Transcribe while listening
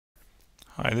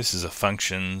Hi, this is a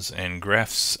functions and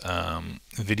graphs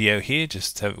video here,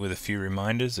 just to have it with a few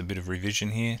reminders, a bit of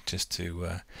revision here, just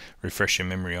to refresh your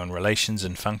memory on relations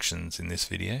and functions in this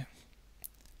video.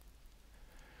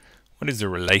 What is a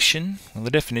relation? Well,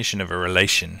 the definition of a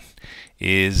relation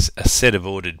is a set of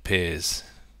ordered pairs.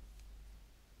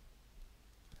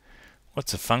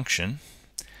 What's a function?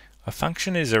 A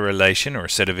function is a relation or a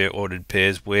set of ordered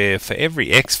pairs where for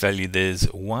every x value there's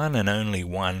one and only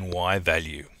one y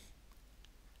value.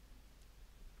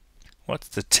 What's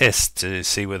the test to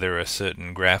see whether a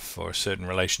certain graph or a certain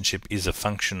relationship is a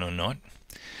function or not?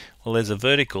 Well, there's a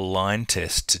vertical line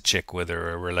test to check whether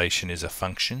a relation is a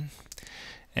function.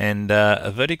 And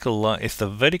if the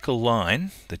vertical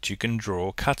line that you can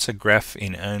draw cuts a graph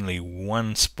in only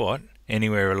one spot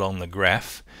anywhere along the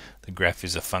graph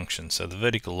is a function. So the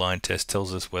vertical line test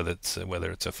tells us whether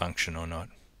it's a function or not.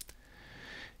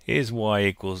 Is y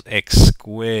equals x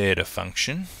squared a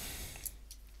function?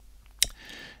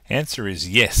 Answer is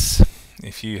yes.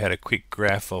 If you had a quick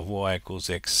graph of y equals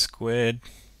x squared,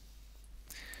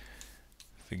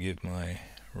 forgive my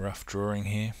rough drawing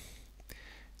here,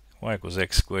 y equals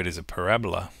x squared is a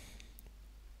parabola,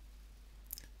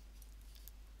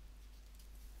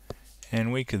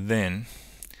 and we could then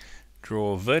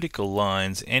draw vertical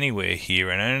lines anywhere here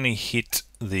and only hit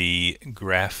the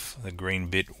graph, the green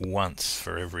bit, once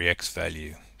for every x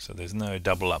value. So there's no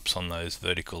double ups on those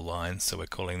vertical lines, so we're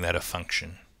calling that a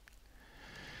function.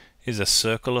 Is a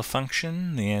circle a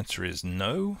function? The answer is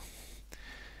no.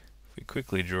 If we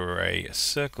quickly draw a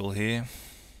circle here,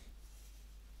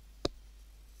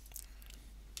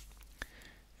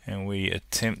 and we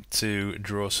attempt to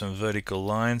draw some vertical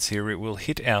lines here, it will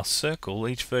hit our circle.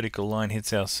 Each vertical line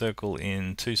hits our circle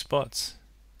in two spots,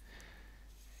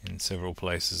 in several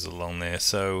places along there.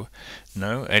 So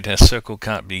no, a circle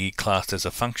can't be classed as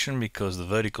a function because the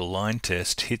vertical line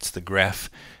test hits the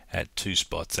graph at two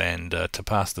spots, and to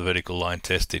pass the vertical line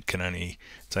test it's only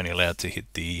allowed to hit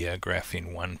the graph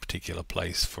in one particular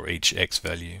place for each x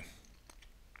value.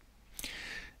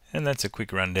 And that's a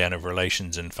quick rundown of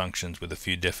relations and functions with a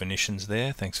few definitions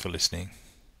there. Thanks for listening.